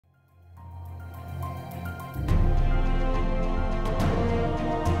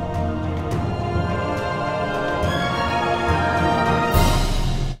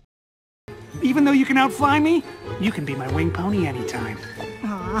Even though you can outfly me, you can be my wing pony anytime.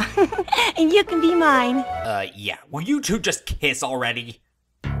 Aw, and you can be mine. Yeah. Will you two just kiss already?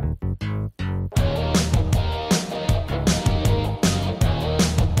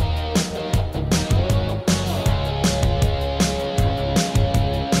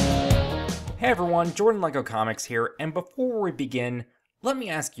 Hey everyone, Jordan Lego Comics here, and before we begin, let me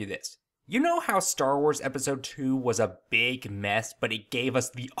ask you this. You know how Star Wars Episode 2 was a big mess, but it gave us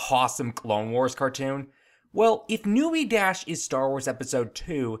the awesome Clone Wars cartoon? Well, if Newbie Dash is Star Wars Episode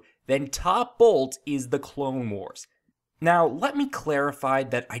 2, then Top Bolt is the Clone Wars. Now, let me clarify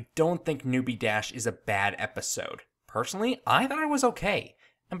that I don't think Newbie Dash is a bad episode. Personally, I thought it was okay.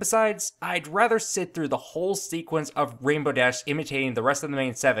 And besides, I'd rather sit through the whole sequence of Rainbow Dash imitating the rest of the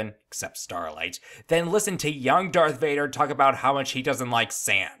main 7, except Starlight, than listen to young Darth Vader talk about how much he doesn't like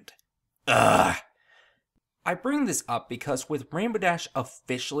sand. Ugh. I bring this up because with Rainbow Dash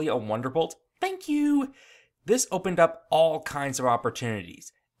officially a Wonderbolt, thank you, this opened up all kinds of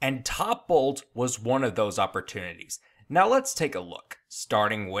opportunities, and Top Bolt was one of those opportunities. Now let's take a look,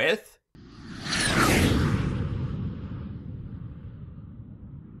 starting with...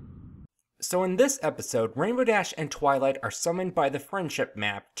 So in this episode, Rainbow Dash and Twilight are summoned by the friendship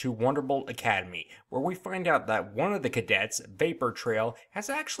map to Wonderbolt Academy, where we find out that one of the cadets, Vapor Trail, has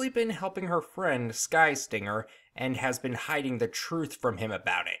actually been helping her friend, Sky Stinger, and has been hiding the truth from him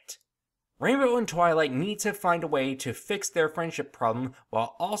about it. Rainbow and Twilight need to find a way to fix their friendship problem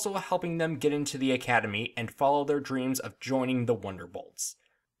while also helping them get into the academy and follow their dreams of joining the Wonderbolts.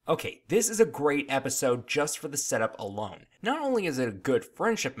 Okay, this is a great episode just for the setup alone. Not only is it a good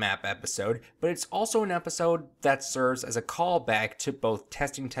friendship map episode, but it's also an episode that serves as a callback to both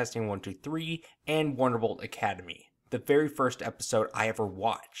Testing 123 and Wonderbolt Academy, the very first episode I ever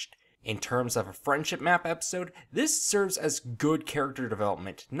watched. In terms of a friendship map episode, this serves as good character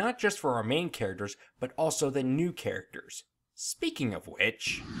development, not just for our main characters, but also the new characters. Speaking of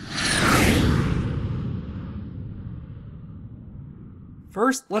which...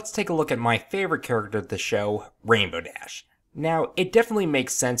 First, let's take a look at my favorite character of the show, Rainbow Dash. Now, it definitely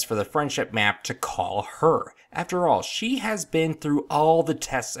makes sense for the friendship map to call her. After all, she has been through all the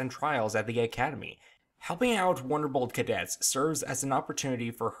tests and trials at the Academy. Helping out Wonderbolt cadets serves as an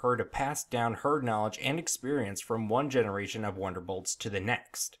opportunity for her to pass down her knowledge and experience from one generation of Wonderbolts to the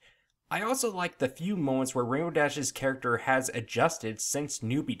next. I also like the few moments where Rainbow Dash's character has adjusted since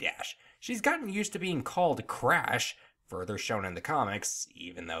Newbie Dash. She's gotten used to being called Crash, further shown in the comics,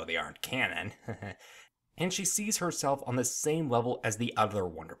 even though they aren't canon, and she sees herself on the same level as the other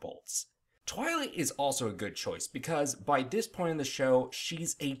Wonderbolts. Twilight is also a good choice because by this point in the show,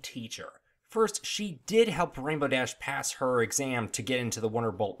 she's a teacher. First, she did help Rainbow Dash pass her exam to get into the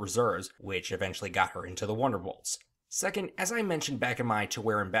Wonderbolt Reserves, which eventually got her into the Wonderbolts. Second, as I mentioned back in my To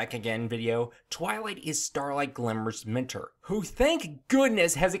Where and Back Again video, Twilight is Starlight Glimmer's mentor, who thank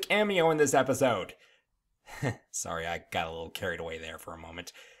goodness has a cameo in this episode. Sorry, I got a little carried away there for a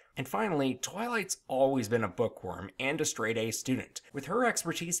moment. And finally, Twilight's always been a bookworm and a straight-A student. With her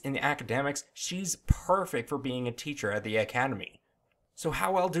expertise in academics, she's perfect for being a teacher at the Academy. So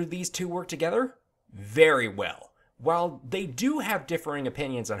how well do these two work together? Very well. While they do have differing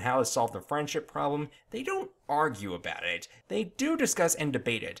opinions on how to solve the friendship problem, they don't argue about it. They do discuss and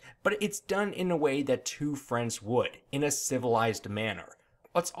debate it, but it's done in a way that two friends would, in a civilized manner.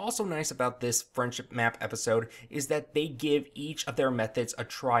 What's also nice about this friendship map episode is that they give each of their methods a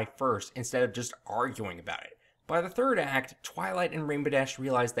try first instead of just arguing about it. By the third act, Twilight and Rainbow Dash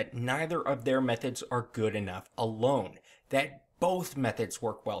realize that neither of their methods are good enough alone, that both methods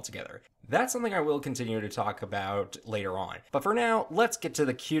work well together. That's something I will continue to talk about later on. But for now, let's get to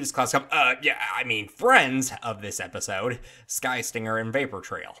the cutest class friends of this episode, Sky Stinger and Vapor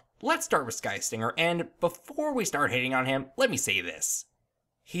Trail. Let's start with Sky Stinger, and before we start hating on him, let me say this.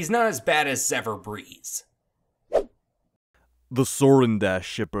 He's not as bad as Zephyr Breeze. The Soarin' Dash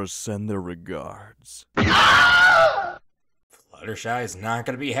shippers send their regards. Fluttershy's not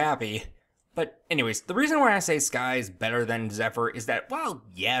gonna be happy. But anyways, the reason why I say Sky's better than Zephyr is that, while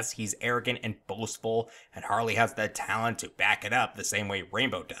yes, he's arrogant and boastful, and hardly has the talent to back it up the same way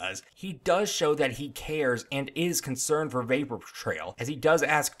Rainbow does, he does show that he cares and is concerned for Vapor Trail, as he does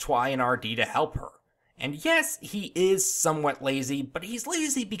ask Twi and RD to help her. And yes, he is somewhat lazy, but he's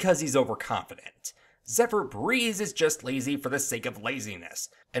lazy because he's overconfident. Zephyr Breeze is just lazy for the sake of laziness.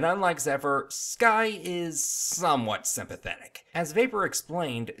 And unlike Zephyr, Sky is somewhat sympathetic. As Vapor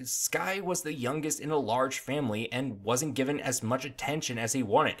explained, Sky was the youngest in a large family and wasn't given as much attention as he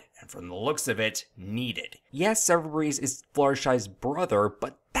wanted, and from the looks of it, needed. Yes, Zephyr Breeze is Fluttershy's brother,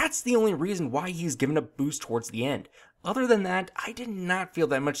 but that's the only reason why he's given a boost towards the end. Other than that, I did not feel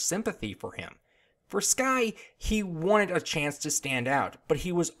that much sympathy for him. For Sky, he wanted a chance to stand out, but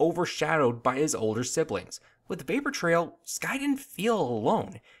he was overshadowed by his older siblings. With Vapor Trail, Sky didn't feel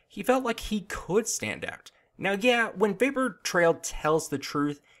alone. He felt like he could stand out. Now yeah, when Vapor Trail tells the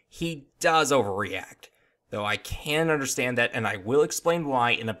truth, he does overreact. Though I can understand that, and I will explain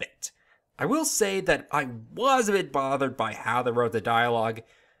why in a bit. I will say that I was a bit bothered by how they wrote the dialogue,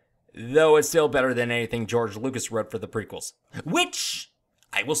 though it's still better than anything George Lucas wrote for the prequels, which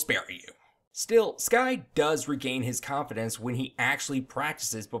I will spare you. Still, Sky does regain his confidence when he actually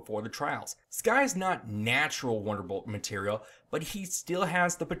practices before the trials. Sky is not natural Wonderbolt material, but he still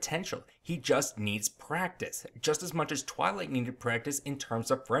has the potential. He just needs practice, just as much as Twilight needed practice in terms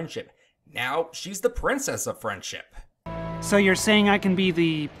of friendship. Now, she's the princess of friendship. So you're saying I can be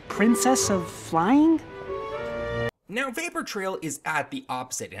the princess of flying? Now, Vapor Trail is at the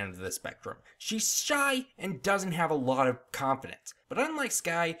opposite end of the spectrum. She's shy and doesn't have a lot of confidence. But unlike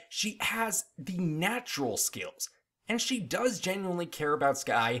Sky, she has the natural skills. And she does genuinely care about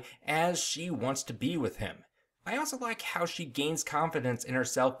Sky as she wants to be with him. I also like how she gains confidence in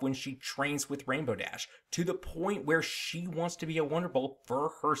herself when she trains with Rainbow Dash, to the point where she wants to be a Wonderbolt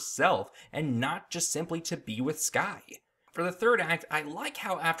for herself and not just simply to be with Sky. For the third act, I like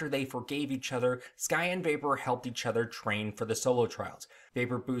how after they forgave each other, Sky and Vapor helped each other train for the solo trials.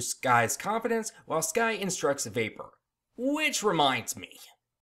 Vapor boosts Sky's confidence, while Sky instructs Vapor. Which reminds me.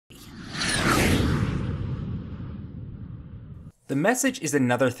 The message is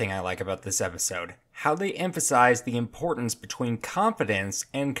another thing I like about this episode, how they emphasize the importance between confidence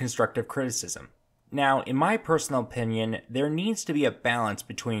and constructive criticism. Now, in my personal opinion, there needs to be a balance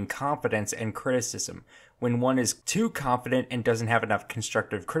between confidence and criticism. When one is too confident and doesn't have enough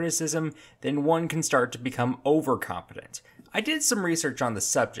constructive criticism, then one can start to become overconfident. I did some research on the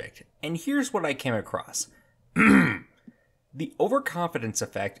subject, and here's what I came across. The overconfidence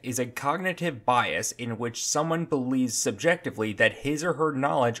effect is a cognitive bias in which someone believes subjectively that his or her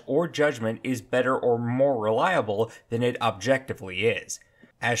knowledge or judgment is better or more reliable than it objectively is.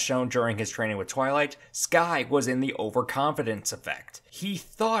 As shown during his training with Twilight, Sky was in the overconfidence effect. He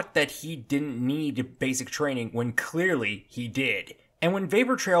thought that he didn't need basic training when clearly he did. And when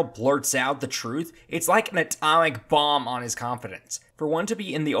Vapor Trail blurts out the truth, it's like an atomic bomb on his confidence. For one to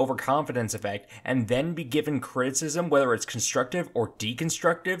be in the overconfidence effect and then be given criticism, whether it's constructive or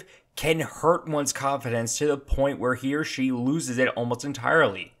deconstructive, can hurt one's confidence to the point where he or she loses it almost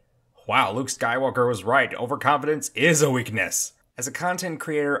entirely. Wow, Luke Skywalker was right. Overconfidence is a weakness. As a content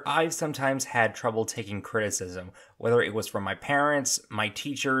creator, I've sometimes had trouble taking criticism, whether it was from my parents, my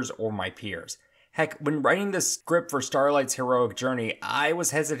teachers, or my peers. Heck, when writing the script for Starlight's heroic journey, I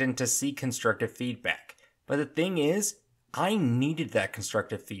was hesitant to seek constructive feedback. But the thing is, I needed that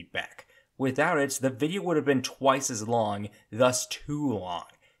constructive feedback. Without it, the video would have been twice as long, thus too long.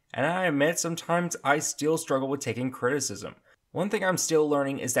 And I admit sometimes I still struggle with taking criticism. One thing I'm still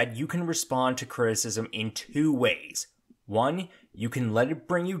learning is that you can respond to criticism in two ways. One, you can let it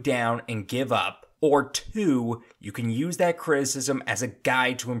bring you down and give up. Or two, you can use that criticism as a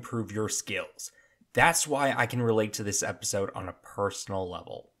guide to improve your skills. That's why I can relate to this episode on a personal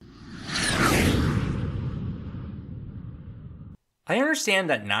level. I understand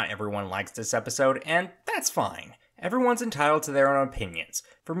that not everyone likes this episode, and that's fine. Everyone's entitled to their own opinions.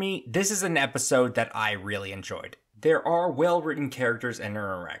 For me, this is an episode that I really enjoyed. There are well-written characters and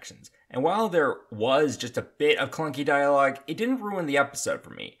interactions, and while there was just a bit of clunky dialogue, it didn't ruin the episode for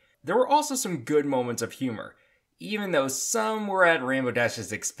me. There were also some good moments of humor, even though some were at Rainbow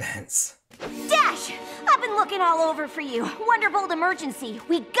Dash's expense. Dash! I've been looking all over for you. Wonderbolt emergency.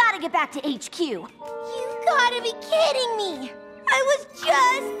 We gotta get back to HQ. You gotta be kidding me! I was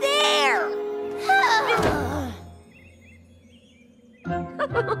just there!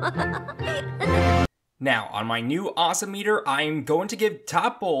 Now, on my new awesome meter, I'm going to give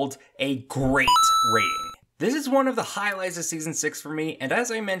Top Bold a great rating. This is one of the highlights of Season 6 for me, and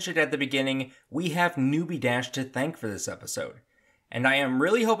as I mentioned at the beginning, we have Newbie Dash to thank for this episode. And I am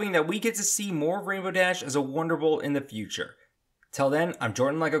really hoping that we get to see more of Rainbow Dash as a Wonderbolt in the future. Till then, I'm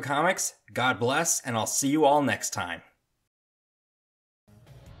Jordan Lego Comics, God bless, and I'll see you all next time.